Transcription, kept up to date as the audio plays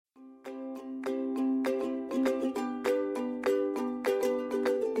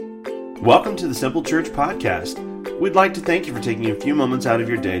Welcome to the Simple Church Podcast. We'd like to thank you for taking a few moments out of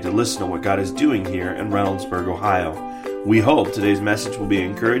your day to listen to what God is doing here in Reynoldsburg, Ohio. We hope today's message will be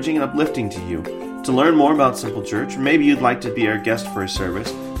encouraging and uplifting to you. To learn more about Simple Church, or maybe you'd like to be our guest for a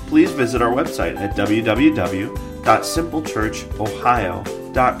service, please visit our website at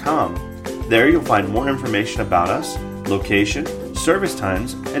www.simplechurchohio.com. There you'll find more information about us, location, service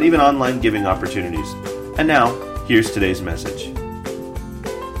times, and even online giving opportunities. And now, here's today's message.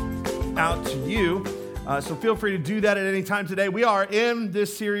 Out to you. So feel free to do that at any time today. We are in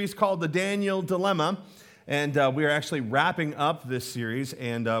this series called The Daniel Dilemma, and we are actually wrapping up this series,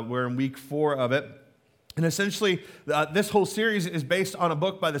 and we're in week 4 of it. And essentially, this whole series is based on a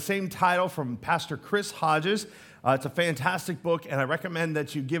book by the same title from Pastor Chris Hodges. It's a fantastic book, and I recommend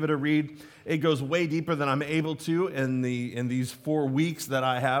that you give it a read. It goes way deeper than I'm able to in these 4 weeks that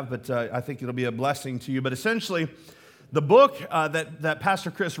I have, but I think it'll be a blessing to you. But essentially, the book that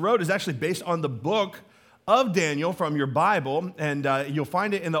Pastor Chris wrote is actually based on the book of Daniel from your Bible, and you'll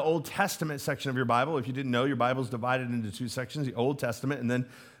find it in the Old Testament section of your Bible. If you didn't know, your Bible's divided into 2 sections, the Old Testament, and then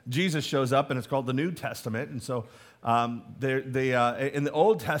Jesus shows up, and it's called the New Testament. And so in the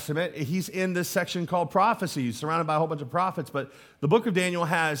Old Testament, he's in this section called prophecy. He's surrounded by a whole bunch of prophets, but the book of Daniel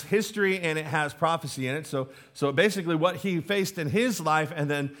has history and it has prophecy in it. So basically what he faced in his life, and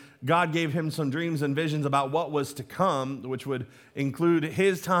then God gave him some dreams and visions about what was to come, which would include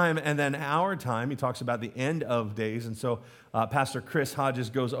his time and then our time. He talks about the end of days. And so Pastor Chris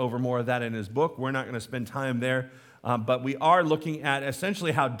Hodges goes over more of that in his book. We're not going to spend time there. But we are looking at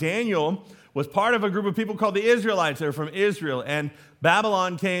essentially how Daniel was part of a group of people called the Israelites. They were from Israel, and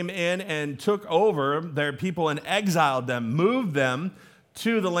Babylon came in and took over their people and exiled them, moved them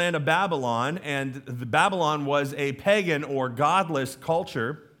to the land of Babylon. And Babylon was a pagan or godless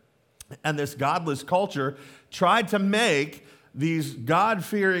culture, and this godless culture tried to make these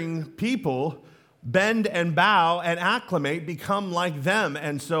God-fearing people bend and bow and acclimate, become like them.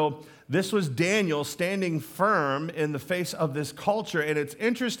 And so this was Daniel standing firm in the face of this culture. And it's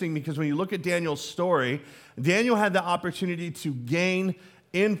interesting because when you look at Daniel's story, Daniel had the opportunity to gain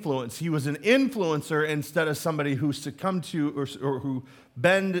influence. He was an influencer instead of somebody who succumbed to or who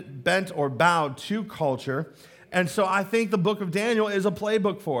bent or bowed to culture. And so I think the book of Daniel is a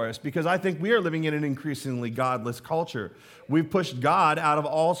playbook for us because I think we are living in an increasingly godless culture. We've pushed God out of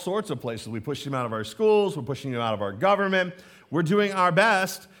all sorts of places. We pushed him out of our schools. We're pushing him out of our government. We're doing our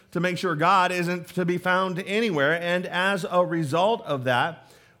best to make sure God isn't to be found anywhere. And as a result of that,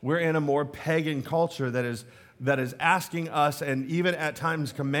 we're in a more pagan culture that is asking us and even at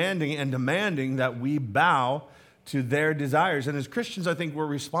times commanding and demanding that we bow to their desires. And as Christians, I think we're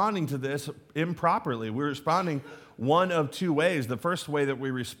responding to this improperly. We're responding one of 2 ways. The first way that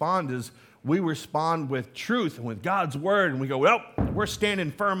we respond is we respond with truth and with God's word, and we go, well, we're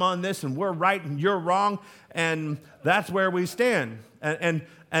standing firm on this, and we're right and you're wrong, and that's where we stand. And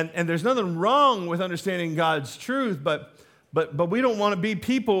there's nothing wrong with understanding God's truth, but we don't want to be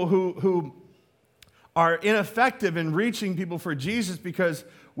people who are ineffective in reaching people for Jesus because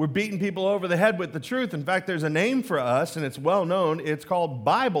we're beating people over the head with the truth. In fact, there's a name for us, and it's well known. It's called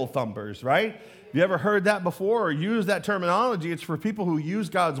Bible thumpers, right? Have you ever heard that before or used that terminology? It's for people who use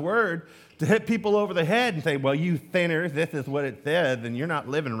God's word to hit people over the head and say, well, you sinner, this is what it says, and you're not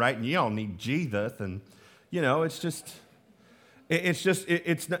living right, and you don't need Jesus. And,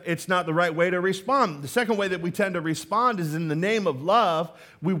 it's not the right way to respond. The second way that we tend to respond is in the name of love.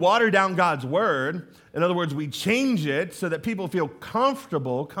 We water down God's word. In other words, we change it so that people feel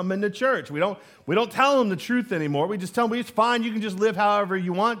comfortable coming to church. We don't tell them the truth anymore. We just tell them, it's fine, you can just live however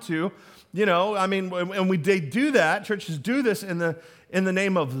you want to. They do that. Churches do this in the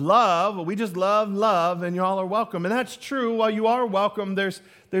name of love. We just love, and y'all are welcome. And that's true. While you are welcome, there's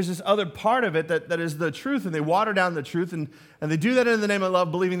this other part of it that is the truth, and they water down the truth, and they do that in the name of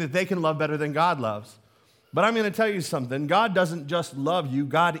love, believing that they can love better than God loves. But I'm going to tell you something. God doesn't just love you.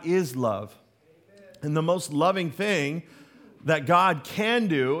 God is love. And the most loving thing that God can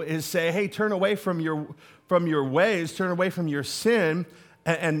do is say, hey, turn away from your ways, turn away from your sin,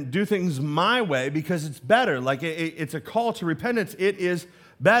 and do things my way because it's better. Like it's a call to repentance. It is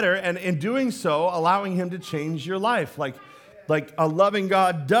better. And in doing so, allowing him to change your life. Like a loving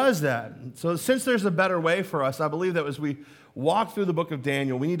God does that. So since there's a better way for us, I believe that as we walk through the book of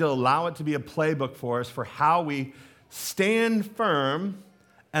Daniel, we need to allow it to be a playbook for us for how we stand firm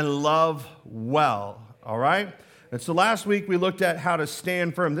and love well. All right? And so last week we looked at how to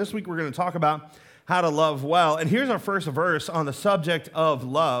stand firm. This week we're going to talk about how to love well. And here's our first verse on the subject of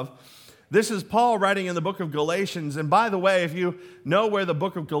love. This is Paul writing in the book of Galatians. And by the way, if you know where the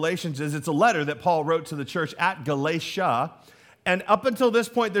book of Galatians is, it's a letter that Paul wrote to the church at Galatia. And up until this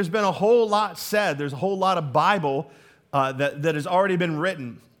point, there's been a whole lot said. There's a whole lot of Bible that has already been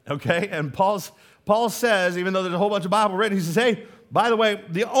written, okay? And Paul says, even though there's a whole bunch of Bible written, he says, hey, by the way,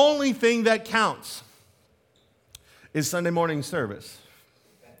 the only thing that counts is Sunday morning service.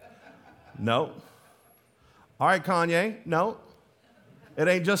 No. All right, Kanye, no. It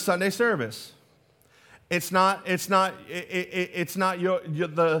ain't just Sunday service. It's not the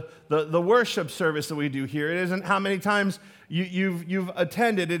worship service that we do here. It isn't how many times you've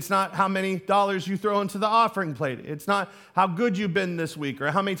attended. It's not how many dollars you throw into the offering plate. It's not how good you've been this week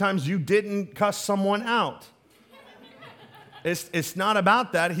or how many times you didn't cuss someone out. It's not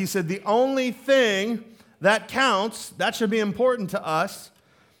about that. He said the only thing that counts, that should be important to us,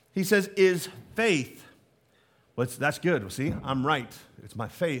 he says, is faith. Well, that's good. See, I'm right. It's my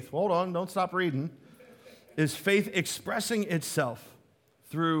faith. Hold on, don't stop reading. Is faith expressing itself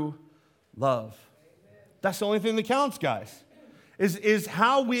through love. That's the only thing that counts, guys, is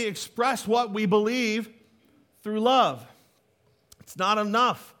how we express what we believe through love. It's not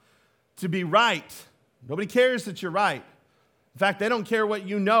enough to be right. Nobody cares that you're right. In fact, they don't care what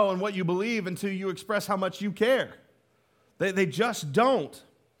you know and what you believe until you express how much you care. They just don't.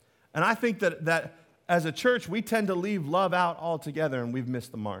 And I think that as a church, we tend to leave love out altogether, and we've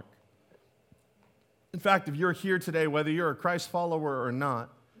missed the mark. In fact, if you're here today, whether you're a Christ follower or not,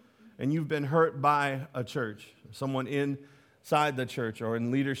 and you've been hurt by a church, someone inside the church or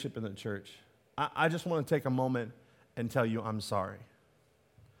in leadership in the church, I just want to take a moment and tell you I'm sorry.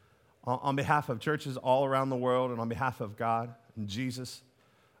 On behalf of churches all around the world and on behalf of God and Jesus,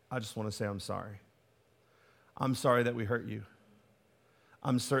 I just want to say I'm sorry. I'm sorry that we hurt you.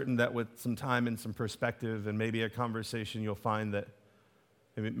 I'm certain that with some time and some perspective and maybe a conversation, you'll find that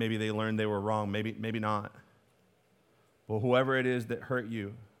maybe they learned they were wrong, maybe not. Well, whoever it is that hurt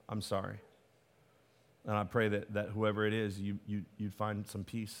you, I'm sorry. And I pray that whoever it is, you'd find some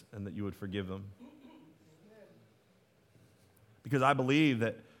peace and that you would forgive them. Because I believe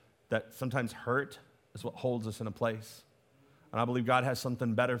that sometimes hurt is what holds us in a place. And I believe God has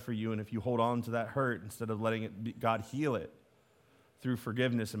something better for you, and if you hold on to that hurt instead of letting God heal it through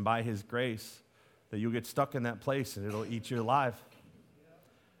forgiveness and by His grace, that you'll get stuck in that place and it'll eat you alive.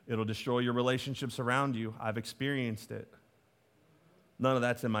 It'll destroy your relationships around you. I've experienced it. None of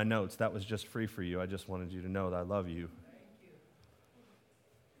that's in my notes. That was just free for you. I just wanted you to know that I love you.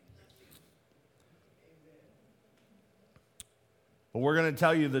 But we're going to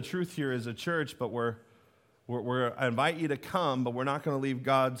tell you the truth here as a church, but I invite you to come, but we're not going to leave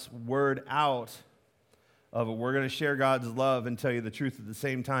God's word out of it. We're going to share God's love and tell you the truth at the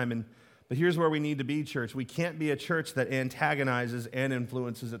same time. But here's where we need to be, church. We can't be a church that antagonizes and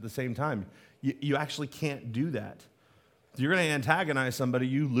influences at the same time. You actually can't do that. If you're going to antagonize somebody,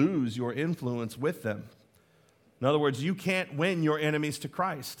 you lose your influence with them. In other words, you can't win your enemies to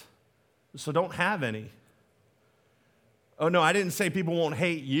Christ. So don't have any. Oh, no, I didn't say people won't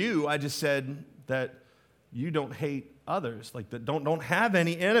hate you. I just said that you don't hate others. Like that, don't have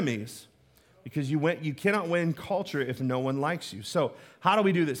any enemies. Because you cannot win culture if no one likes you. So how do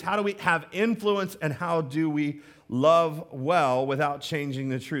we do this? How do we have influence, and how do we love well without changing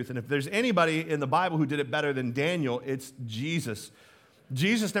the truth? And if there's anybody in the Bible who did it better than Daniel, it's Jesus.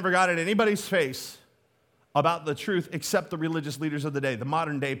 Jesus never got in anybody's face about the truth except the religious leaders of the day, the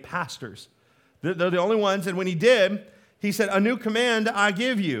modern day pastors. They're the only ones, and when he did, he said, "A new command I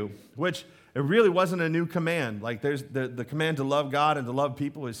give you," which it really wasn't a new command. Like there's the command to love God and to love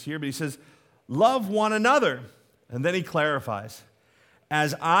people is here, but he says, love one another. And then he clarifies,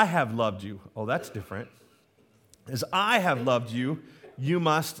 as I have loved you. Oh, that's different. As I have loved you, you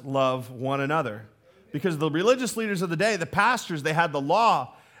must love one another. Because the religious leaders of the day, the pastors, they had the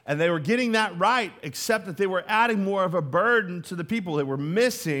law, and they were getting that right, except that they were adding more of a burden to the people. They were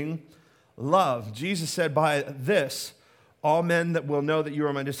missing love. Jesus said, by this, all men that will know that you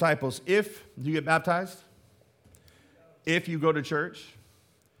are my disciples, if you get baptized, if you go to church,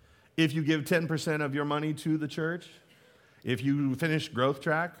 if you give 10% of your money to the church, if you finish growth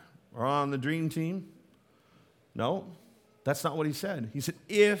track or on the dream team. No, that's not what he said. He said,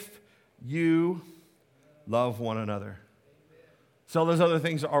 if you love one another. So those other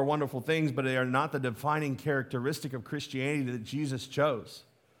things are wonderful things, but they are not the defining characteristic of Christianity that Jesus chose.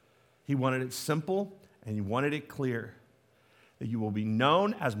 He wanted it simple and he wanted it clear, that you will be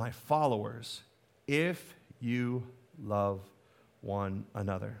known as my followers if you love one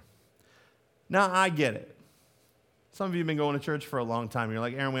another. Now, I get it. Some of you have been going to church for a long time. You're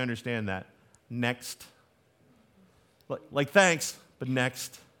like, Aaron, we understand that. Next. Like thanks, but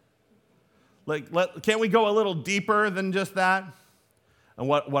next. Can't we go a little deeper than just that? And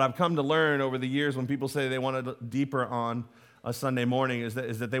what I've come to learn over the years when people say they want it deeper on a Sunday morning is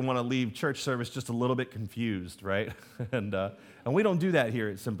that they want to leave church service just a little bit confused, right? And we don't do that here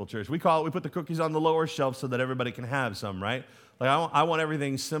at Simple Church. We put the cookies on the lower shelf so that everybody can have some, right? Like I want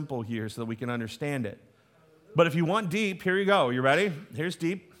everything simple here so that we can understand it. But if you want deep, here you go. You ready? Here's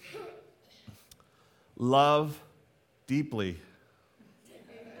deep. Love deeply.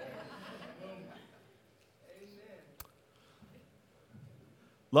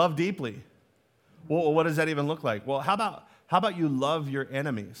 Love deeply. Well, what does that even look like? Well, how about you love your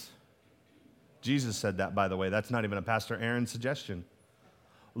enemies? Jesus said that, by the way. That's not even a Pastor Aaron suggestion.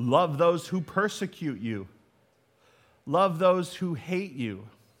 Love those who persecute you. Love those who hate you.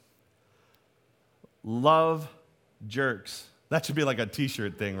 Love jerks. That should be like a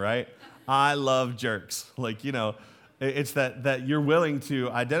t-shirt thing, right? I love jerks. Like, it's that you're willing to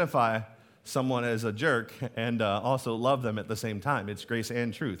identify someone as a jerk and also love them at the same time. It's grace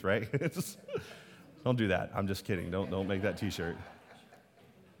and truth, right? Don't do that. I'm just kidding. Don't make that t-shirt.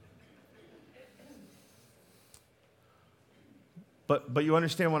 But you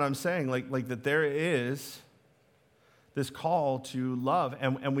understand what I'm saying? Like that there is this call to love,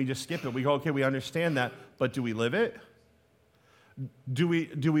 and we just skip it. We go, okay, we understand that, but do we live it? Do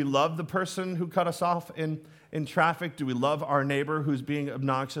we love the person who cut us off in traffic? Do we love our neighbor who's being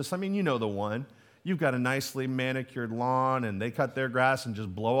obnoxious? I mean, you know the one. You've got a nicely manicured lawn, and they cut their grass and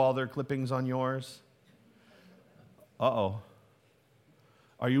just blow all their clippings on yours. Uh-oh.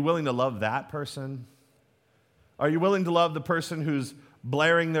 Are you willing to love that person? Are you willing to love the person who's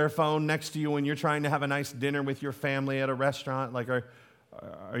blaring their phone next to you when you're trying to have a nice dinner with your family at a restaurant? Like,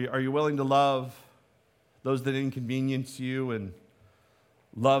 are you willing to love those that inconvenience you and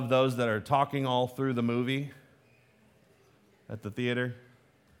love those that are talking all through the movie at the theater?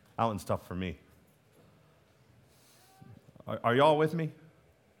 That one's tough for me. Are y'all with me?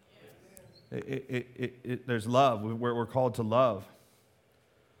 There's love. We're called to love.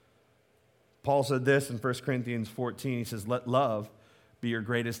 Paul said this in 1 Corinthians 14. He says, let love be your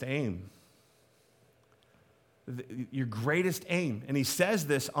greatest aim. Your greatest aim. And he says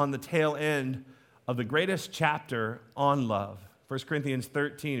this on the tail end of the greatest chapter on love. 1 Corinthians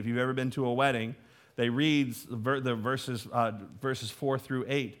 13, if you've ever been to a wedding, they read the verses 4 through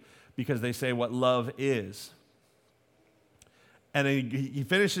 8 because they say what love is. And he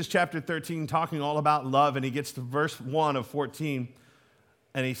finishes chapter 13 talking all about love, and he gets to verse 1 of 14,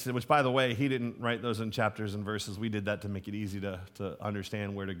 and he said, which, by the way, he didn't write those in chapters and verses. We did that to make it easy to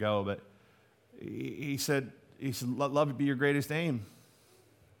understand where to go. But he said, let love be your greatest aim.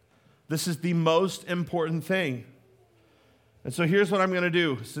 This is the most important thing. And so here's what I'm going to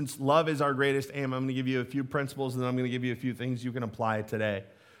do. Since love is our greatest aim, I'm going to give you a few principles, and then I'm going to give you a few things you can apply today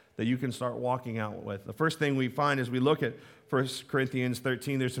that you can start walking out with. The first thing we find as we look at 1 Corinthians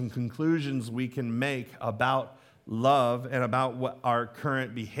 13, there's some conclusions we can make about love and about what our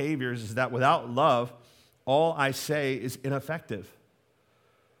current behaviors is that without love, all I say is ineffective.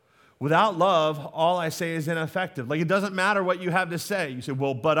 Without love, all I say is ineffective. Like, it doesn't matter what you have to say. You say,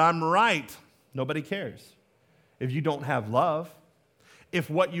 well, but I'm right. Nobody cares. If you don't have love, if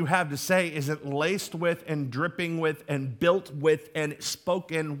what you have to say isn't laced with and dripping with and built with and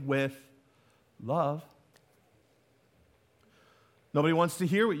spoken with love, nobody wants to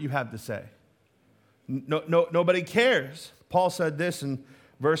hear what you have to say. Nobody cares. Paul said this in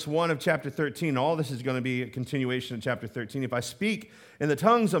verse 1 of chapter 13. All this is going to be a continuation of chapter 13. If I speak in the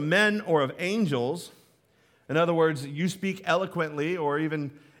tongues of men or of angels, in other words, you speak eloquently, or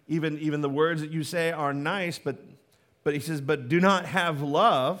even the words that you say are nice, but he says, but do not have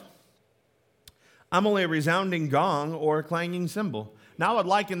love, I'm only a resounding gong or a clanging cymbal. Now I would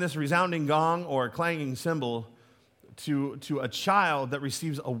liken this resounding gong or a clanging cymbal to a child that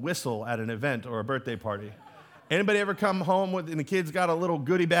receives a whistle at an event or a birthday party. Anybody ever come home and the kid's got a little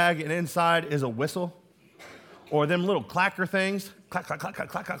goodie bag and inside is a whistle? Or them little clacker things? Clack, clack, clack, clack,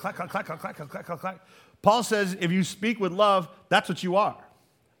 clack, clack, clack, clack, clack, clack, clack, clack, clack. Paul says if you speak with love, that's what you are.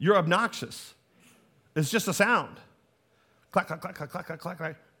 You're obnoxious. It's just a sound. Clack, clack, clack, clack, clack, clack, clack,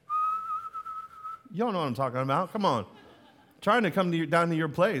 clack. You don't know what I'm talking about. Come on. Trying to come down to your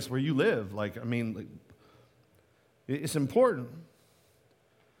place where you live. It's important.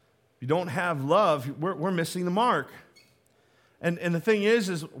 If you don't have love, we're missing the mark. And the thing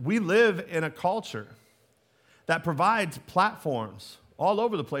is we live in a culture that provides platforms all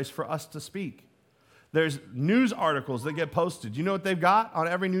over the place for us to speak. There's news articles that get posted. You know what they've got on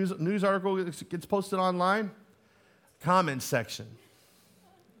every news article that gets posted online? Comment section.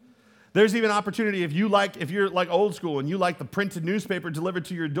 There's even opportunity if you're like old school and you like the printed newspaper delivered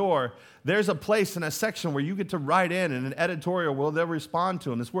to your door, there's a place in a section where you get to write in and an editorial will they'll respond to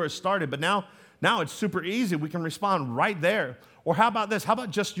them. That's where it started. But now it's super easy. We can respond right there. Or how about this? How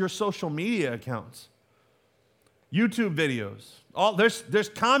about just your social media accounts? YouTube videos. There's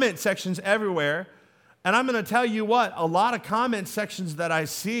comment sections everywhere. And I'm going to tell you what, a lot of comment sections that I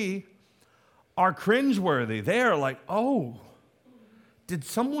see are cringeworthy. They are like, oh, did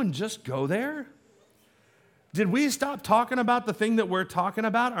someone just go there? Did we stop talking about the thing that we're talking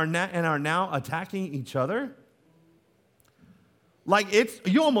about and are now attacking each other? Like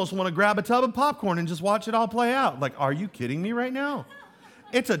you almost want to grab a tub of popcorn and just watch it all play out. Like, are you kidding me right now?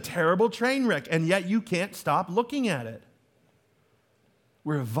 It's a terrible train wreck, and yet you can't stop looking at it.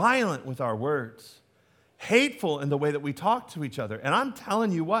 We're violent with our words, hateful in the way that we talk to each other. And I'm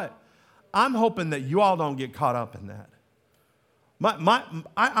telling you what, I'm hoping that you all don't get caught up in that.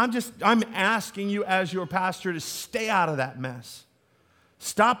 I'm asking you as your pastor to stay out of that mess.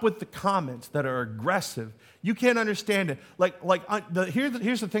 Stop with the comments that are aggressive. You can't understand it.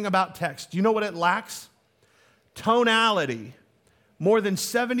 Here's the thing about text. Do you know what it lacks? Tonality. More than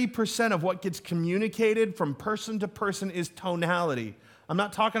 70% of what gets communicated from person to person is tonality. I'm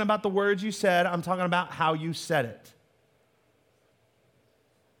not talking about the words you said. I'm talking about how you said it.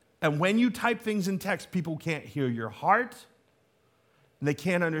 And when you type things in text, people can't hear your heart. And they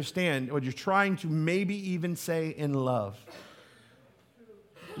can't understand what you're trying to maybe even say in love.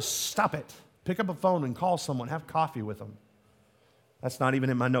 Just stop it. Pick up a phone and call someone. Have coffee with them. That's not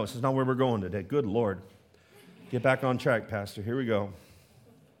even in my notes. It's not where we're going today. Good Lord. Get back on track, Pastor. Here we go.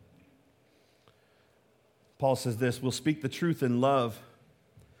 Paul says this, we'll speak the truth in love,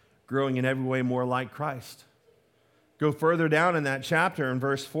 growing in every way more like Christ. Go further down in that chapter in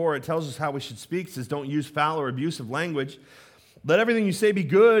verse 4, it tells us how we should speak. It says, don't use foul or abusive language. Let everything you say be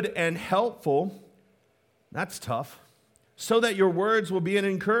good and helpful. That's tough. So that your words will be an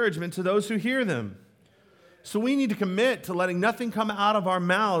encouragement to those who hear them. So we need to commit to letting nothing come out of our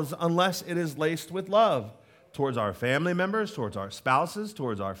mouths unless it is laced with love towards our family members, towards our spouses,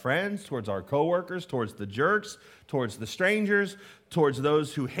 towards our friends, towards our coworkers, towards the jerks, towards the strangers, towards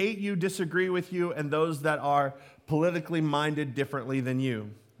those who hate you, disagree with you, and those that are politically minded differently than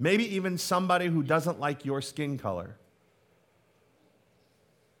you. Maybe even somebody who doesn't like your skin color.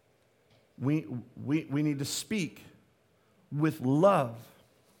 We need to speak with love.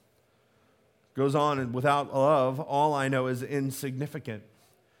 Goes on, and without love, all I know is insignificant.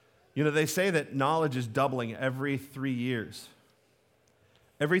 You know, they say that knowledge is doubling every 3 years.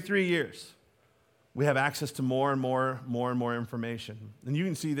 Every 3 years, we have access to more and more information. And you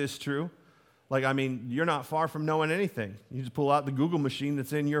can see this true. You're not far from knowing anything. You just pull out the Google machine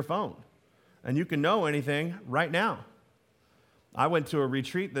that's in your phone, and you can know anything right now. I went to a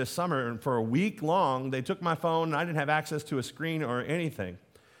retreat this summer, and for a week long, they took my phone, and I didn't have access to a screen or anything.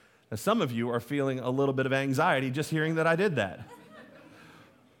 Now, some of you are feeling a little bit of anxiety just hearing that I did that.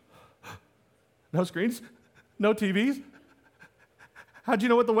 No screens? No TVs? How'd you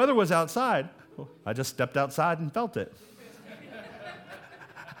know what the weather was outside? Well, I just stepped outside and felt it.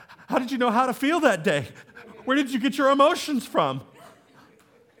 How did you know how to feel that day? Where did you get your emotions from?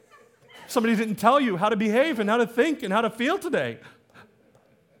 Somebody didn't tell you how to behave and how to think and how to feel today.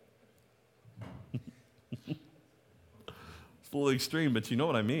 It's a little extreme, but you know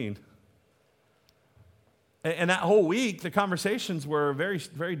what I mean. And that whole week, the conversations were very,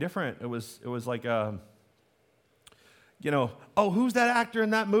 very different. It was like, oh, who's that actor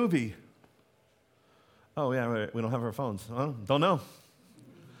in that movie? Oh, yeah, we don't have our phones. Oh, don't know.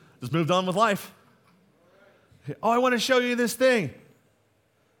 Just moved on with life. Oh, I want to show you this thing.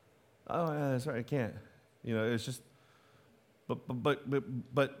 Oh, yeah, that's right, I can't. It's just,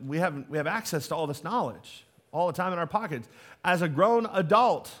 but we have access to all this knowledge all the time in our pockets. As a grown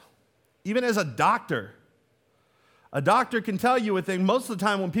adult, even as a doctor can tell you a thing. Most of the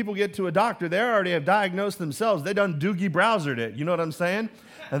time when people get to a doctor, they already have diagnosed themselves. They done Doogie Browsered it. You know what I'm saying?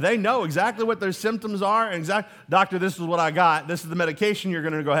 And they know exactly what their symptoms are. And doctor, this is what I got. This is the medication you're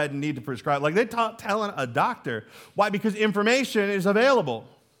going to go ahead and need to prescribe. Like they're telling a doctor. Why? Because information is available.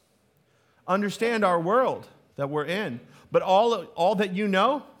 Understand our world that we're in. But all that you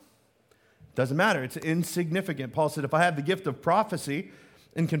know doesn't matter. It's insignificant. Paul said, if I have the gift of prophecy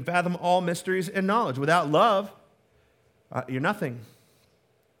and can fathom all mysteries and knowledge, without love, you're nothing.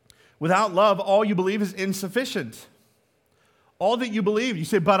 Without love, all you believe is insufficient. All that you believe, you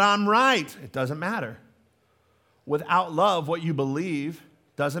say, but I'm right. It doesn't matter. Without love, what you believe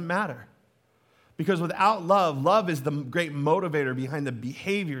doesn't matter. Because without love, love is the great motivator behind the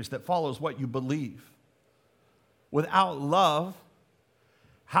behaviors that follows what you believe. Without love,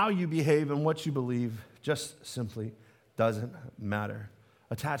 how you behave and what you believe just simply doesn't matter.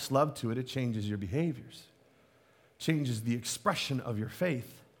 Attach love to it, it changes your behaviors, changes the expression of your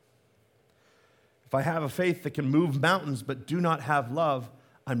faith. If I have a faith that can move mountains but do not have love,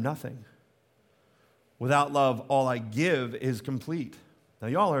 I'm nothing. Without love, all I give is complete. Now,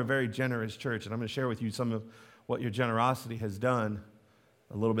 y'all are a very generous church, and I'm going to share with you some of what your generosity has done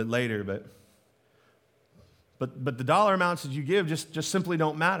a little bit later, but the dollar amounts that you give just simply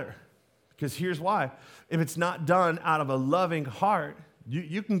don't matter. Because here's why. If it's not done out of a loving heart,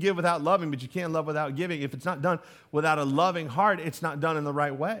 you can give without loving, but you can't love without giving. If it's not done without a loving heart, it's not done in the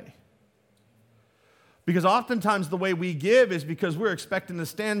right way. Because oftentimes the way we give is because we're expecting to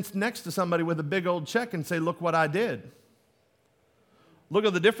stand next to somebody with a big old check and say, look what I did. Look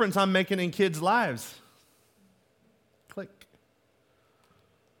at the difference I'm making in kids' lives. Click.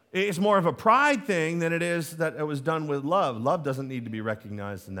 It's more of a pride thing than it is that it was done with love. Love doesn't need to be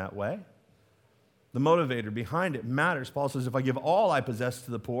recognized in that way. The motivator behind it matters. Paul says, if I give all I possess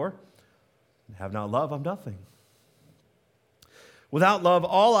to the poor and have not love, I'm nothing. Without love,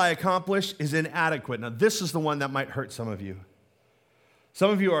 all I accomplish is inadequate. Now, this is the one that might hurt some of you. Some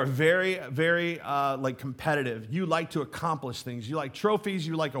of you are very, very competitive. You like to accomplish things. You like trophies.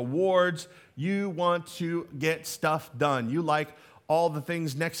 You like awards. You want to get stuff done. You like all the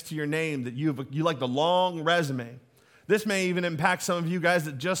things next to your name that you like the long resume. This may even impact some of you guys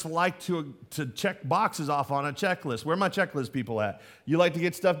that just like to check boxes off on a checklist. Where are my checklist people at? You like to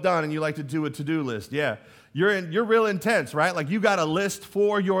get stuff done and you like to do a to-do list. Yeah, you're real intense, right? Like you got a list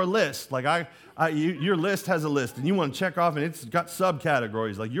for your list. Like your list has a list and you want to check off and it's got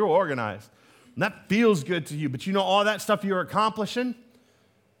subcategories. Like you're organized. And that feels good to you. But you know all that stuff you're accomplishing,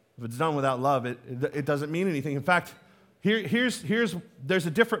 if it's done without love, it doesn't mean anything. In fact, there's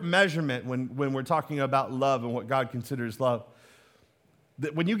a different measurement when we're talking about love and what God considers love.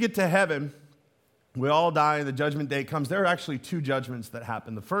 That when you get to heaven, we all die and the judgment day comes. There are actually two judgments that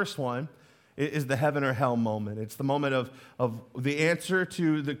happen. The first one is the heaven or hell moment. It's the moment of the answer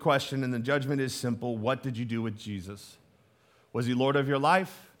to the question, and the judgment is simple. What did you do with Jesus? Was he Lord of your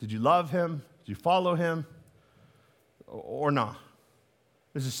life? Did you love him? Did you follow him? Or not?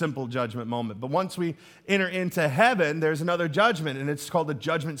 It's a simple judgment moment. But once we enter into heaven, there's another judgment, and it's called the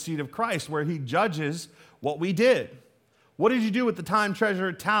judgment seat of Christ, where he judges what we did. What did you do with the time,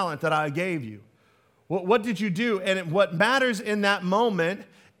 treasure, talent that I gave you? What did you do? And what matters in that moment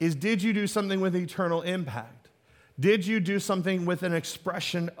is, did you do something with eternal impact? Did you do something with an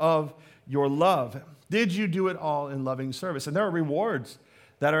expression of your love? Did you do it all in loving service? And there are rewards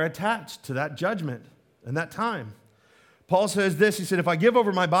that are attached to that judgment and that time. Paul says this, he said, if I give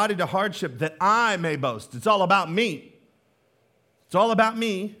over my body to hardship that I may boast, it's all about me. It's all about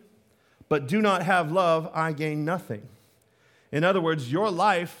me, but do not have love, I gain nothing. In other words, your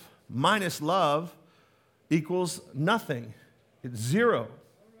life minus love equals nothing. It's zero.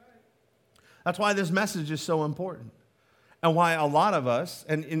 That's why this message is so important. And why a lot of us,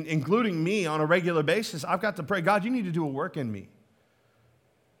 and including me on a regular basis, I've got to pray, God, you need to do a work in me.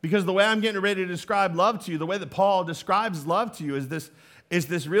 Because the way I'm getting ready to describe love to you, the way that Paul describes love to you is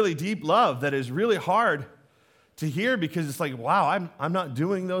this really deep love that is really hard to hear, because it's like, wow, I'm not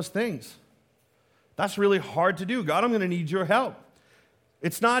doing those things. That's really hard to do. God, I'm going to need your help.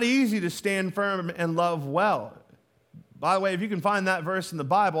 It's not easy to stand firm and love well. By the way, if you can find that verse in the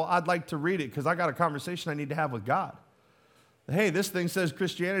Bible, I'd like to read it, because I got a conversation I need to have with God. Hey, this thing says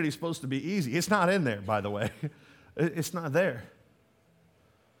Christianity is supposed to be easy. It's not in there, by the way. It's not there.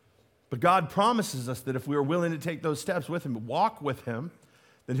 But God promises us that if we are willing to take those steps with him, walk with him,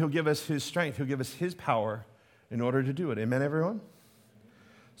 then he'll give us his strength. He'll give us his power in order to do it. Amen, everyone?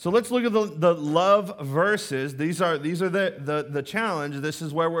 So let's look at the love verses. These are the challenge. This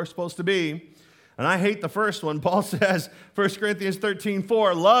is where we're supposed to be. And I hate the first one. Paul says, 1 Corinthians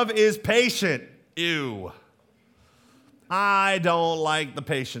 13:4, love is patient. Ew. I don't like the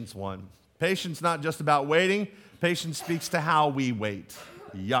patience one. Patience not just about waiting. Patience speaks to how we wait.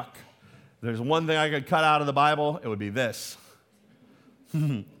 Yuck. There's one thing I could cut out of the Bible, it would be this.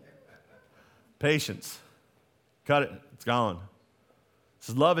 Patience. Cut it. It's gone. It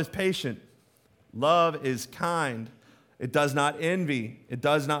says love is patient. Love is kind. It does not envy. It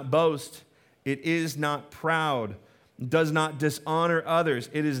does not boast. It is not proud. It does not dishonor others.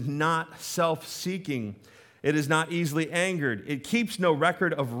 It is not self-seeking. It is not easily angered. It keeps no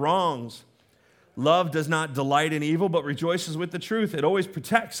record of wrongs. Love does not delight in evil, but rejoices with the truth. It always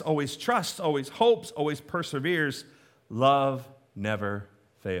protects, always trusts, always hopes, always perseveres. Love never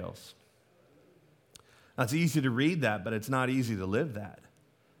fails. Now, it's easy to read that, but it's not easy to live that.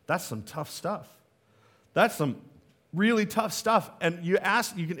 That's some tough stuff. That's some really tough stuff. And you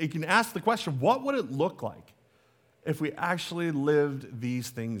can ask the question, what would it look like if we actually lived these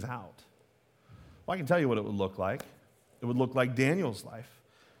things out? Well, I can tell you what it would look like. It would look like Daniel's life.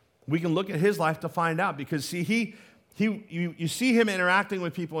 We can look at his life to find out because, see, you see him interacting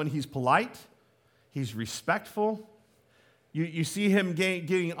with people and he's polite, he's respectful. You see him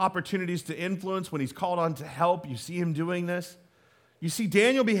getting opportunities to influence when he's called on to help. You see him doing this. You see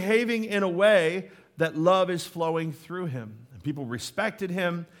Daniel behaving in a way that love is flowing through him. And people respected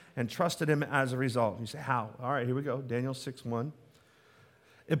him and trusted him as a result. You say, how? All right, here we go. Daniel 6:1.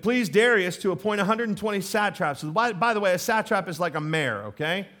 It pleased Darius to appoint 120 satraps. So by the way, a satrap is like a mayor,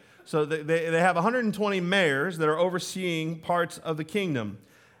 okay? So they have 120 mayors that are overseeing parts of the kingdom,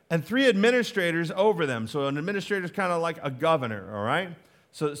 and 3 administrators over them. So an administrator is kind of like a governor, all right?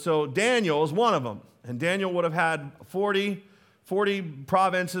 So Daniel is one of them, and Daniel would have had 40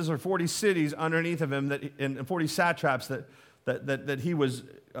 provinces or 40 cities underneath of him, and 40 satraps that he was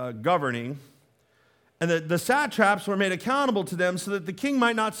governing. And the satraps were made accountable to them so that the king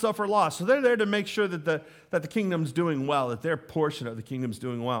might not suffer loss. So they're there to make sure that the kingdom's doing well, that their portion of the kingdom's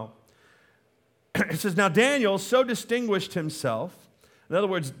doing well. It says, now Daniel so distinguished himself. In other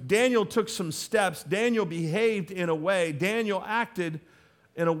words, Daniel took some steps. Daniel behaved in a way. Daniel acted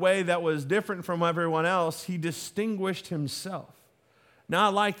in a way that was different from everyone else. He distinguished himself. Now I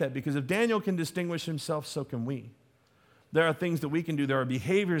like that because if Daniel can distinguish himself, so can we. There are things that we can do. There are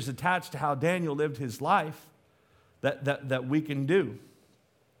behaviors attached to how Daniel lived his life that we can do.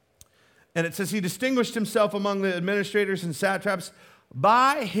 And it says he distinguished himself among the administrators and satraps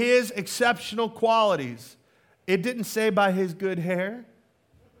by his exceptional qualities. It didn't say by his good hair.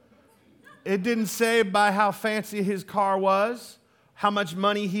 It didn't say by how fancy his car was, how much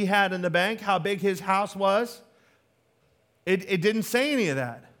money he had in the bank, how big his house was. It didn't say any of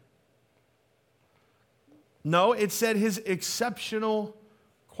that. No, it said his exceptional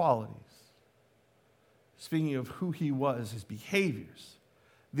qualities. Speaking of who he was, his behaviors.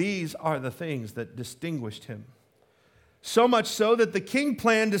 These are the things that distinguished him. So much so that the king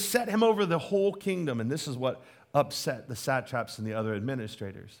planned to set him over the whole kingdom. And this is what upset the satraps and the other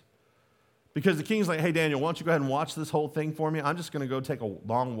administrators. Because the king's like, hey, Daniel, why don't you go ahead and watch this whole thing for me? I'm just going to go take a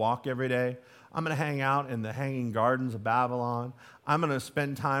long walk every day. I'm going to hang out in the hanging gardens of Babylon. I'm going to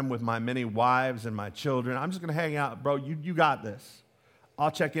spend time with my many wives and my children. I'm just going to hang out. Bro, you got this.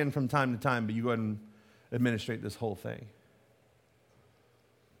 I'll check in from time to time, but you go ahead and administrate this whole thing.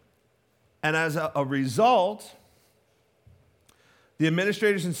 And as a result, the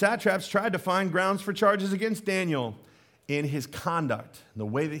administrators and satraps tried to find grounds for charges against Daniel in his conduct, the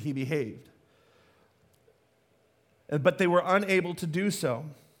way that he behaved. But they were unable to do so.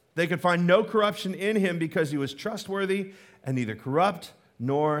 They could find no corruption in him because he was trustworthy and neither corrupt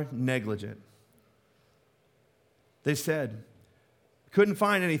nor negligent. They said, couldn't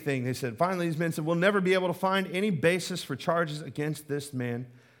find anything. They said, finally, these men said, we'll never be able to find any basis for charges against this man,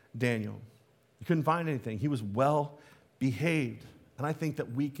 Daniel. You couldn't find anything. He was well behaved. And I think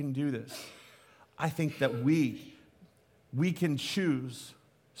that we can do this. I think that we can choose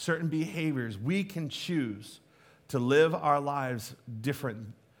certain behaviors. We can choose to live our lives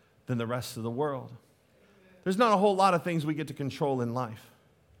different than the rest of the world. There's not a whole lot of things we get to control in life.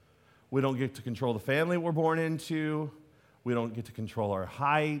 We don't get to control the family we're born into. We don't get to control our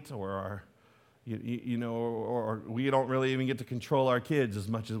height or our, or we don't really even get to control our kids as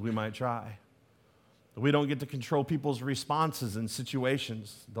much as we might try. We don't get to control people's responses in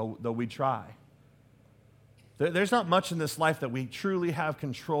situations, though we try. There's not much in this life that we truly have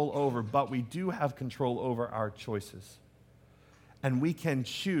control over, but we do have control over our choices. And we can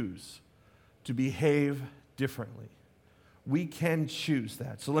choose to behave differently. We can choose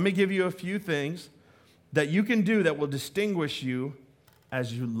that. So let me give you a few things that you can do that will distinguish you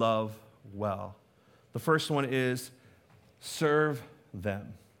as you love well. The first one is serve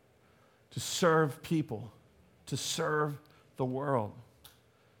them. To serve people, to serve the world.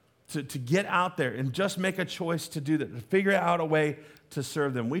 To get out there and just make a choice to do that, to figure out a way to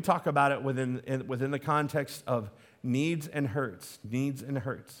serve them. We talk about it within the context of needs and hurts. Needs and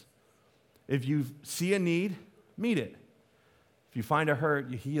hurts. If you see a need, meet it. If you find a hurt,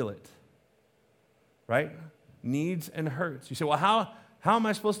 you heal it. Right? Needs and hurts. You say, well, how am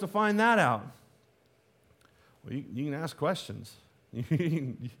I supposed to find that out? Well, you can ask questions.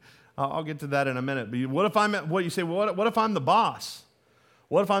 I'll get to that in a minute. But what if I'm the boss?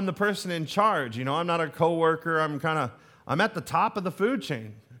 What if I'm the person in charge? I'm not a coworker. I'm at the top of the food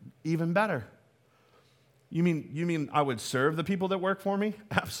chain. Even better. You mean I would serve the people that work for me?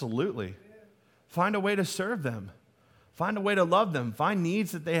 Absolutely. Find a way to serve them. Find a way to love them. Find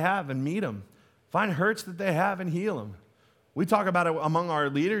needs that they have and meet them. Find hurts that they have and heal them. We talk about it among our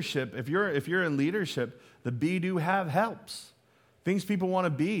leadership. If you're in leadership, the be, do, have helps. Things people want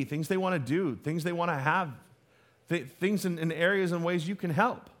to be, things they want to do, things they want to have, things in areas and ways you can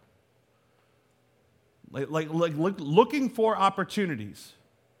help. Like looking for opportunities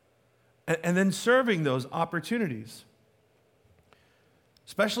and then serving those opportunities.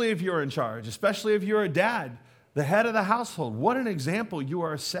 Especially if you're in charge, especially if you're a dad, the head of the household. What an example you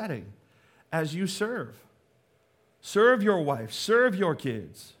are setting as you serve. Serve your wife, serve your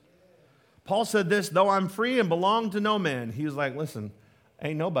kids. Paul said this, though I'm free and belong to no man. He was like, listen,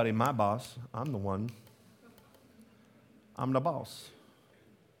 ain't nobody my boss. I'm the one. I'm the boss.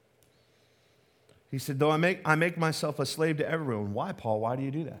 He said, though I make myself a slave to everyone. Why, Paul? Why do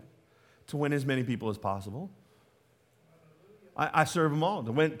you do that? To win as many people as possible. I serve them all,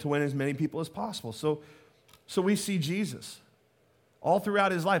 to win as many people as possible. So we see Jesus. All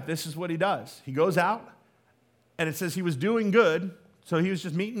throughout his life, this is what he does. He goes out, and it says he was doing good, so he was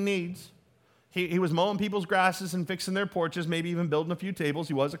just meeting needs. He was mowing people's grasses and fixing their porches, maybe even building a few tables.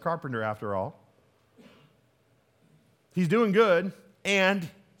 He was a carpenter after all. He's doing good and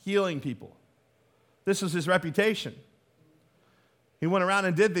healing people. This was his reputation. He went around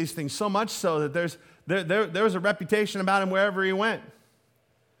and did these things so much so that there was a reputation about him wherever he went.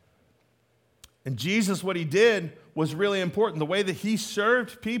 And Jesus, what he did was really important. The way that he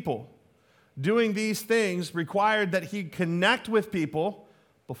served people, doing these things required that he connect with people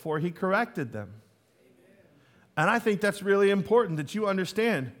before he corrected them. And I think that's really important that you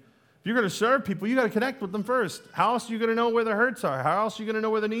understand. If you're going to serve people, you got to connect with them first. How else are you going to know where their hurts are? How else are you going to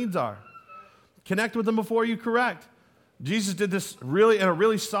know where the needs are? Connect with them before you correct. Jesus did this really in a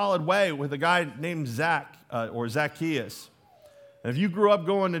really solid way with a guy named Zacchaeus. And if you grew up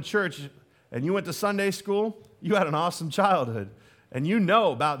going to church and you went to Sunday school, you had an awesome childhood. And you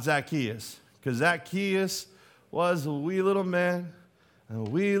know about Zacchaeus, because Zacchaeus was a wee little man, and a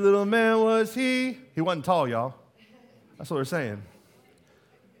wee little man was he. He wasn't tall, y'all. That's what we're saying.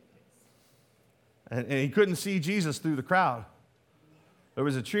 And he couldn't see Jesus through the crowd. There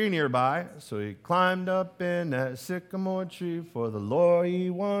was a tree nearby, so he climbed up in that sycamore tree for the Lord he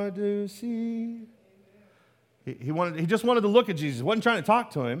wanted to see. He just wanted to look at Jesus. He wasn't trying to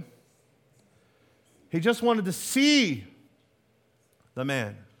talk to him. He just wanted to see the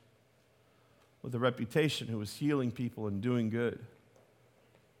man with a reputation who was healing people and doing good.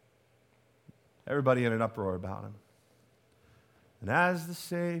 Everybody in an uproar about him. And as the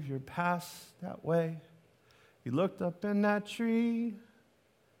Savior passed that way, he looked up in that tree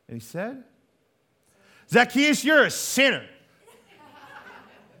and he said, Zacchaeus, you're a sinner.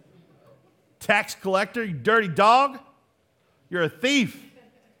 Tax collector, you dirty dog. You're a thief.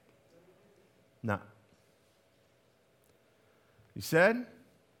 No. He said,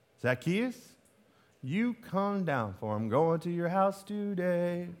 Zacchaeus, you come down, for I'm going to your house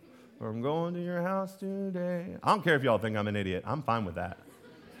today. For I'm going to your house today. I don't care if y'all think I'm an idiot. I'm fine with that.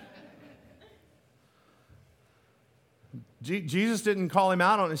 Jesus didn't call him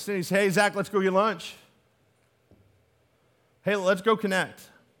out on his sin. He said, hey, Zach, let's go get lunch. Hey, let's go connect.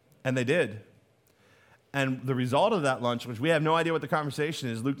 And they did. And the result of that lunch, which we have no idea what the conversation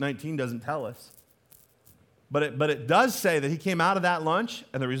is, Luke 19 doesn't tell us. But it does say that he came out of that lunch,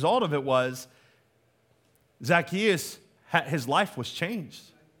 and the result of it was Zacchaeus, his life was changed.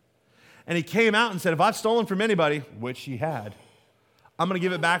 And he came out and said, if I've stolen from anybody, which he had, I'm going to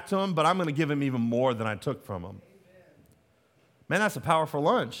give it back to him, but I'm going to give him even more than I took from him. Man, that's a powerful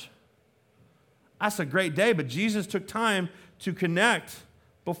lunch. That's a great day, but Jesus took time to connect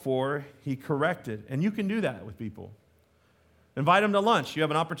before he corrected. And you can do that with people. Invite them to lunch. You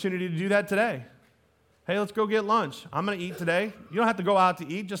have an opportunity to do that today. Hey, let's go get lunch. I'm going to eat today. You don't have to go out to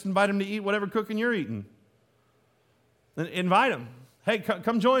eat. Just invite them to eat whatever cooking you're eating. And invite them. Hey,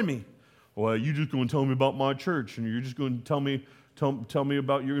 come join me. Well, you're just going to tell me about my church, and you're just going to tell me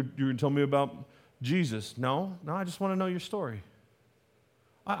about you're going to tell me about Jesus. No, I just want to know your story.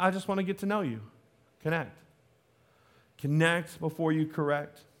 I just want to get to know you. Connect. Connect before you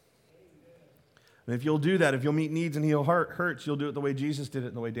correct. And if you'll do that, if you'll meet needs and heal hurts, you'll do it the way Jesus did it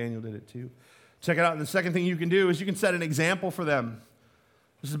and the way Daniel did it too. Check it out. And the second thing you can do is you can set an example for them.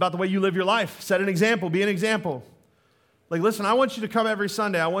 This is about the way you live your life. Set an example. Be an example. Like, listen, I want you to come every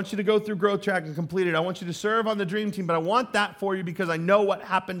Sunday. I want you to go through Growth Track and complete it. I want you to serve on the Dream Team, but I want that for you because I know what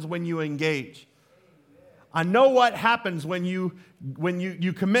happens when you engage. I know what happens when you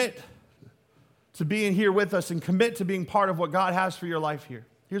commit to being here with us and commit to being part of what God has for your life here.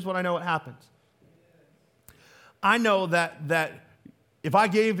 Here's what I know what happens. I know that if I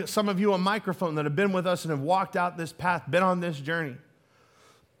gave some of you a microphone that have been with us and have walked out this path, been on this journey,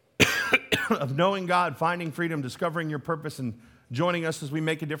 of knowing God, finding freedom, discovering your purpose, and joining us as we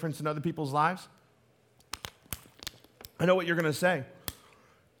make a difference in other people's lives? I know what you're going to say.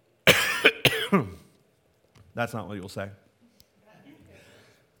 That's not what you'll say.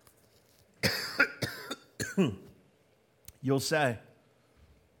 You'll say,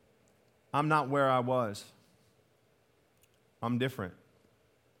 I'm not where I was. I'm different.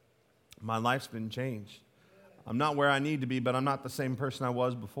 My life's been changed. I'm not where I need to be, but I'm not the same person I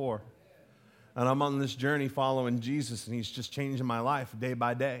was before. And I'm on this journey following Jesus, and he's just changing my life day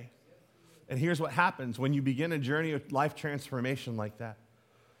by day. And here's what happens when you begin a journey of life transformation like that.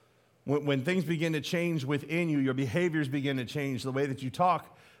 When things begin to change within you, your behaviors begin to change, the way that you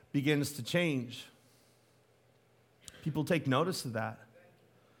talk begins to change. People take notice of that.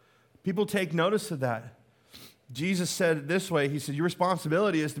 People take notice of that. Jesus said it this way. He said, your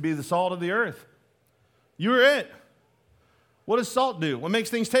responsibility is to be the salt of the earth. You're it. What does salt do? What makes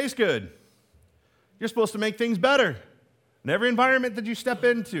things taste good? You're supposed to make things better. In every environment that you step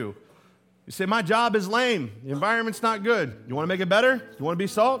into, you say, my job is lame. The environment's not good. You want to make it better? You want to be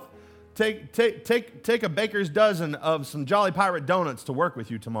salt? Take a baker's dozen of some Jolly Pirate donuts to work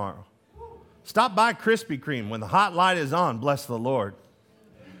with you tomorrow. Stop by Krispy Kreme when the hot light is on, bless the Lord.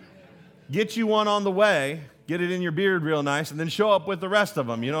 Get you one on the way, get it in your beard real nice, and then show up with the rest of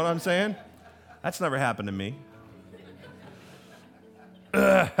them. You know what I'm saying? That's never happened to me.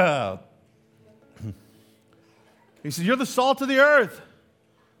 He said, you're the salt of the earth.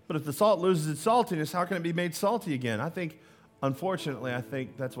 But if the salt loses its saltiness, how can it be made salty again? Unfortunately, I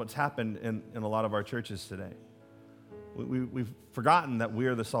think that's what's happened in a lot of our churches today. We've forgotten that we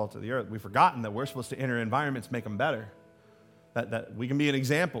are the salt of the earth. We've forgotten that we're supposed to enter environments, make them better. That we can be an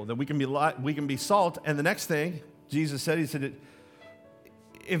example, that we can be salt. And the next thing, Jesus said, he said,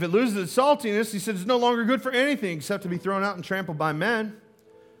 if it loses its saltiness, he said, it's no longer good for anything except to be thrown out and trampled by men.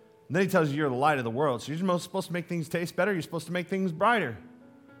 And then he tells you you're the light of the world. So you're supposed to make things taste better. You're supposed to make things brighter.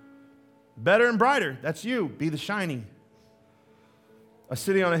 Better and brighter. That's you. Be the shining. A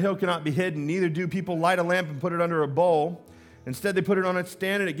city on a hill cannot be hidden. Neither do people light a lamp and put it under a bowl. Instead, they put it on its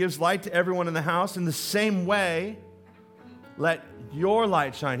stand, and it gives light to everyone in the house. In the same way, let your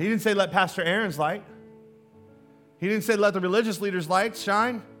light shine. He didn't say let Pastor Aaron's light. He didn't say let the religious leaders' light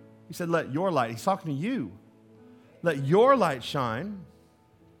shine. He said let your light. He's talking to you. Let your light shine.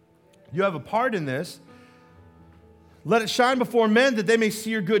 You have a part in this. Let it shine before men that they may see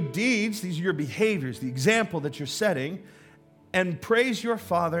your good deeds. These are your behaviors, the example that you're setting, and praise your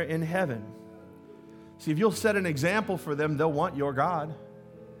Father in heaven. See, if you'll set an example for them, they'll want your God.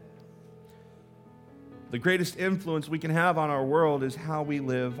 The greatest influence we can have on our world is how we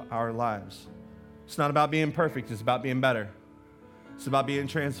live our lives. It's not about being perfect. It's about being better. It's about being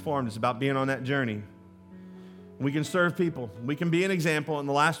transformed. It's about being on that journey. We can serve people. We can be an example. And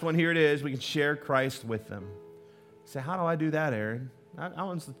the last one, here it is. We can share Christ with them. You say, how do I do that, Aaron? That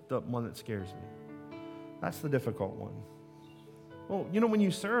one's the one that scares me. That's the difficult one. Well, when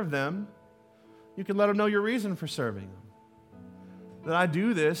you serve them, you can let them know your reason for serving them. That I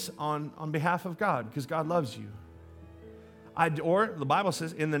do this on behalf of God because God loves you. Or the Bible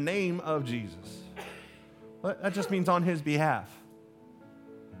says, in the name of Jesus. Well, that just means on his behalf.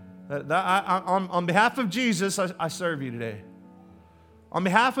 On behalf of Jesus, I serve you today. On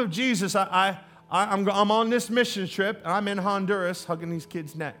behalf of Jesus, I'm on this mission trip, and I'm in Honduras hugging these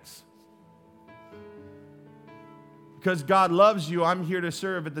kids' necks. Because God loves you, I'm here to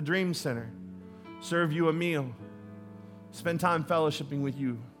serve at the Dream Center, serve you a meal, spend time fellowshipping with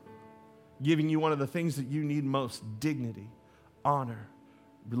you, giving you one of the things that you need most: dignity, honor,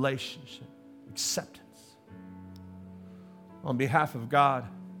 relationship, acceptance. On behalf of God,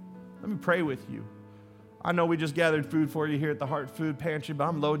 let me pray with you. I know we just gathered food for you here at the Heart Food Pantry, but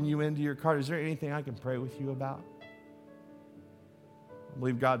I'm loading you into your cart. Is there anything I can pray with you about? I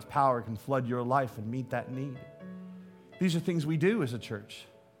believe God's power can flood your life and meet that need. These are things we do as a church.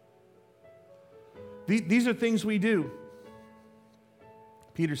 These are things we do.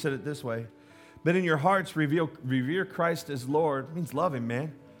 Peter said it this way: but in your hearts revere Christ as Lord. It means love him,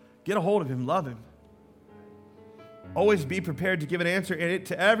 man. Get a hold of him, love him. Always be prepared to give an answer in it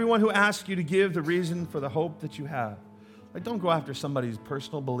to everyone who asks you to give the reason for the hope that you have. Like, don't go after somebody's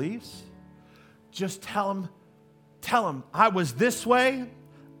personal beliefs. Just tell them, I was this way,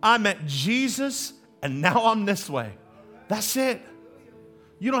 I met Jesus, and now I'm this way. That's it.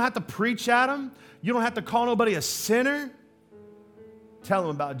 You don't have to preach at them. You don't have to call nobody a sinner. Tell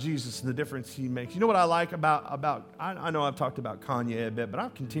them about Jesus and the difference he makes. You know what I like about I know I've talked about Kanye a bit, but I'll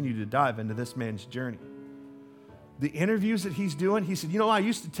continue to dive into this man's journey. The interviews that he's doing, he said, I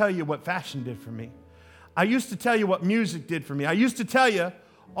used to tell you what fashion did for me. I used to tell you what music did for me. I used to tell you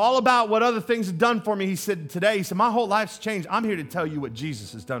all about what other things have done for me. He said, today, he said, my whole life's changed. I'm here to tell you what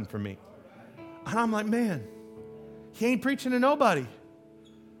Jesus has done for me. And I'm like, man, he ain't preaching to nobody.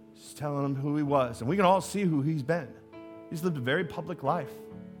 He's telling them who he was. And we can all see who he's been. He's lived a very public life.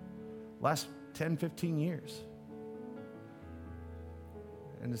 Last 10, 15 years.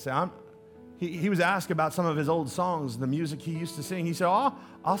 And to say, he was asked about some of his old songs, the music he used to sing. He said, oh,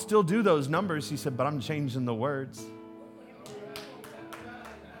 I'll still do those numbers. He said, but I'm changing the words.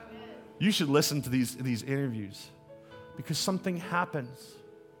 You should listen to these interviews because something happens.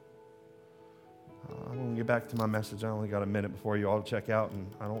 I'm going to get back to my message. I only got a minute before you all check out, and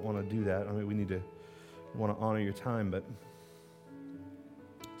I don't want to do that. I mean, we want to honor your time, but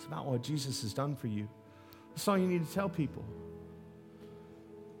it's about what Jesus has done for you. That's all you need to tell people.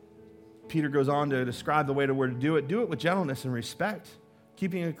 Peter goes on to describe the way to where to do it. Do it with gentleness and respect,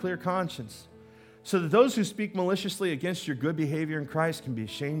 keeping a clear conscience, so that those who speak maliciously against your good behavior in Christ can be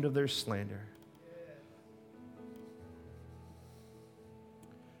ashamed of their slander.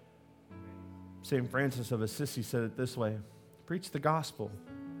 St. Francis of Assisi said it this way, preach the gospel.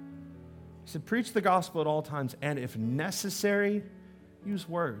 He said, preach the gospel at all times, and if necessary, use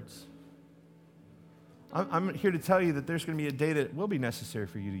words. I'm here to tell you that there's going to be a day that it will be necessary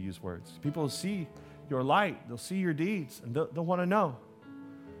for you to use words. People will see your light, they'll see your deeds, and they'll want to know.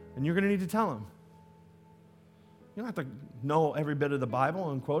 And you're going to need to tell them. You don't have to know every bit of the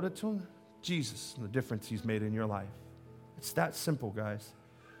Bible and quote it to them. Jesus and the difference he's made in your life. It's that simple, guys.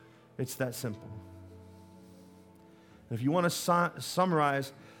 It's that simple. And if you want to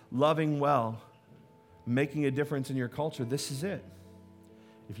summarize loving well, making a difference in your culture, this is it.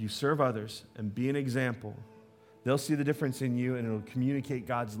 If you serve others and be an example, they'll see the difference in you, and it'll communicate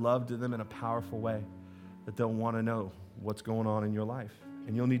God's love to them in a powerful way that they'll want to know what's going on in your life.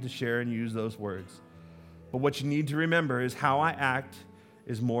 And you'll need to share and use those words. But what you need to remember is how I act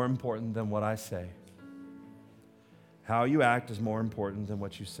is more important than what I say. How you act is more important than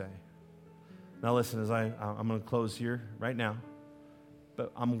what you say. Now listen, as I'm going to close here right now,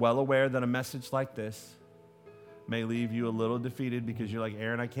 but I'm well aware that a message like this may leave you a little defeated because you're like,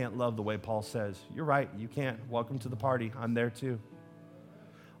 Aaron, I can't love the way Paul says. You're right, you can't. Welcome to the party. I'm there too.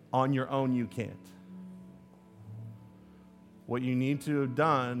 On your own, you can't. What you need to have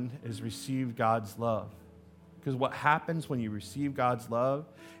done is receive God's love. Because what happens when you receive God's love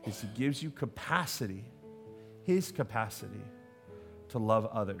is he gives you capacity, his capacity, to love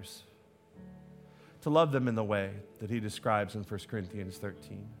others. To love them in the way that he describes in 1 Corinthians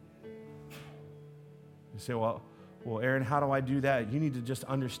 13. You say, well, Aaron, how do I do that? You need to just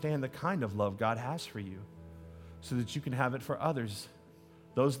understand the kind of love God has for you so that you can have it for others,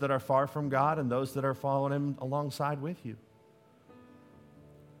 those that are far from God and those that are following him alongside with you.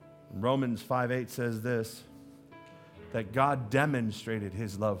 Romans 5:8 says this, that God demonstrated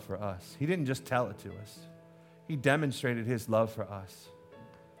his love for us. He didn't just tell it to us. He demonstrated his love for us.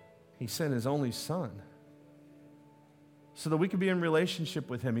 He sent his only son so that we could be in relationship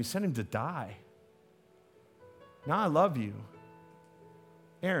with him. He sent him to die. Now I love you.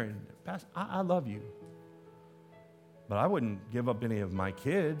 Aaron, I love you. But I wouldn't give up any of my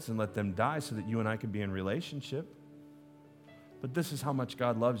kids and let them die so that you and I could be in relationship. But this is how much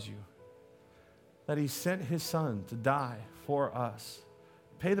God loves you. That he sent his son to die for us,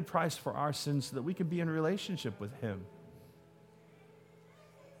 pay the price for our sins so that we could be in relationship with him.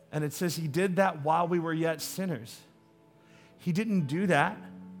 And it says he did that while we were yet sinners. He didn't do that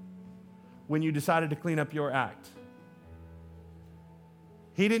when you decided to clean up your act.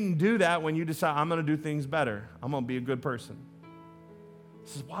 He didn't do that when you decide, I'm going to do things better. I'm going to be a good person.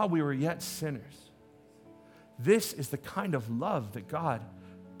 This is while we were yet sinners. This is the kind of love that God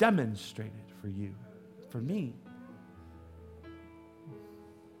demonstrated for you, for me.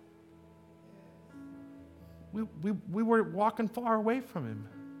 We were walking far away from him.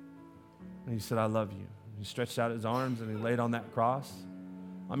 And he said, I love you. He stretched out his arms and he laid on that cross.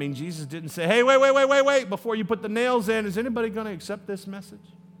 I mean, Jesus didn't say, hey, wait, before you put the nails in, is anybody going to accept this message?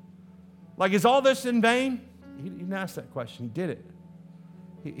 Like, is all this in vain? He didn't ask that question. He did it.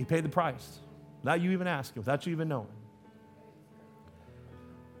 He paid the price without you even asking, without you even knowing.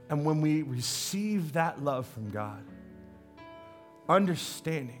 And when we receive that love from God,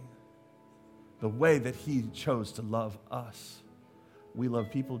 understanding the way that he chose to love us, we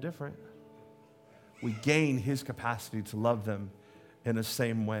love people different. We gain his capacity to love them in the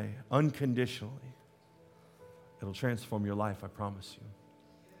same way, unconditionally. It'll transform your life, I promise you.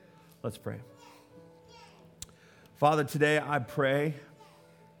 Let's pray. Father, today I pray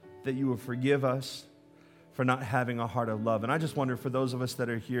that you will forgive us for not having a heart of love. And I just wonder, for those of us that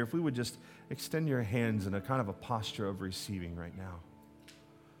are here, if we would just extend your hands in a kind of a posture of receiving right now.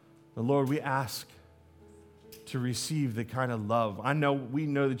 And Lord, we ask to receive the kind of love. We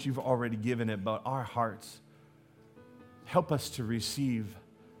know that you've already given it, but our hearts, help us to receive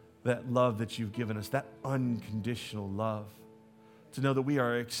that love that you've given us, that unconditional love, to know that we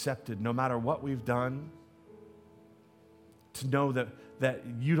are accepted no matter what we've done, to know that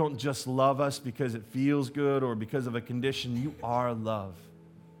you don't just love us because it feels good or because of a condition. You are love.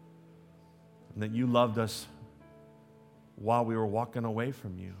 And that you loved us while we were walking away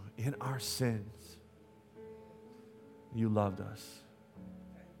from you in our sins. You loved us.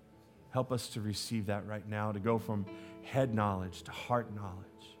 Help us to receive that right now, to go from head knowledge to heart knowledge.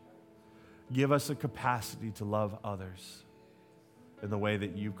 Give us a capacity to love others in the way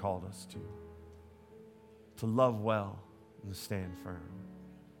that you called us to love well and to stand firm.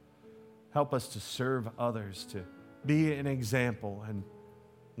 Help us to serve others, to be an example. And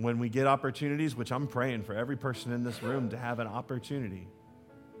when we get opportunities, which I'm praying for every person in this room to have an opportunity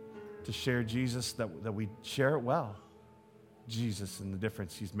to share Jesus, that we share it well. Jesus and the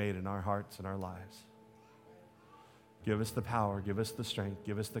difference he's made in our hearts and our lives. Give us the power, give us the strength,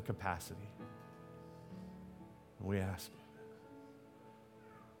 give us the capacity. And we ask it.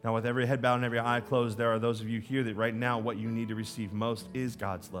 Now, with every head bowed and every eye closed, there are those of you here that right now what you need to receive most is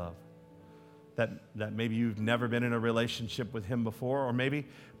God's love. That maybe you've never been in a relationship with him before, or maybe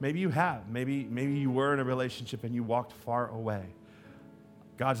you have. Maybe you were in a relationship and you walked far away.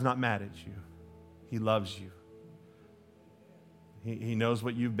 God's not mad at you. He loves you. He knows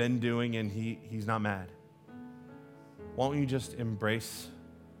what you've been doing, and he's not mad. Won't you just embrace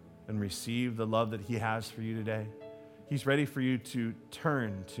and receive the love that he has for you today? He's ready for you to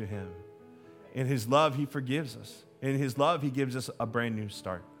turn to him. In his love, he forgives us. In his love, he gives us a brand new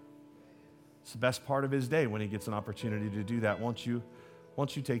start. It's the best part of his day when he gets an opportunity to do that. Won't you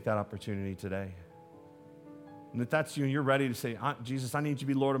take that opportunity today? And if that's you and you're ready to say, Jesus, I need you to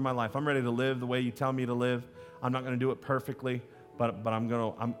be Lord of my life. I'm ready to live the way you tell me to live. I'm not going to do it perfectly, but I'm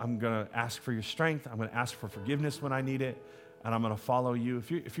going to ask for your strength. I'm going to ask for forgiveness when I need it, and I'm going to follow you.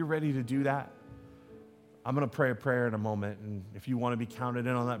 If you're ready to do that, I'm going to pray a prayer in a moment, and if you want to be counted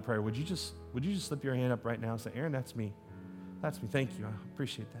in on that prayer, would you just slip your hand up right now and say, Aaron, that's me. That's me. Thank you. I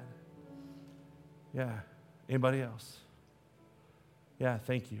appreciate that. Yeah. Anybody else? Yeah,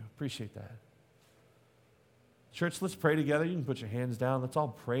 thank you. Appreciate that. Church, let's pray together. You can put your hands down. Let's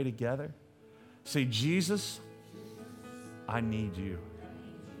all pray together. Say, Jesus, I need you.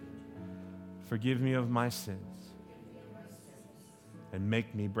 Forgive me of my sins and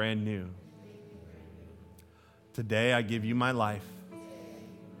make me brand new. Today I give you my life,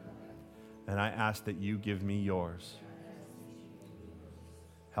 and I ask that you give me yours.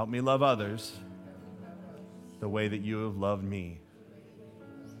 Help me love others the way that you have loved me.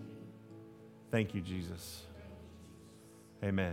 Thank you, Jesus. Amen.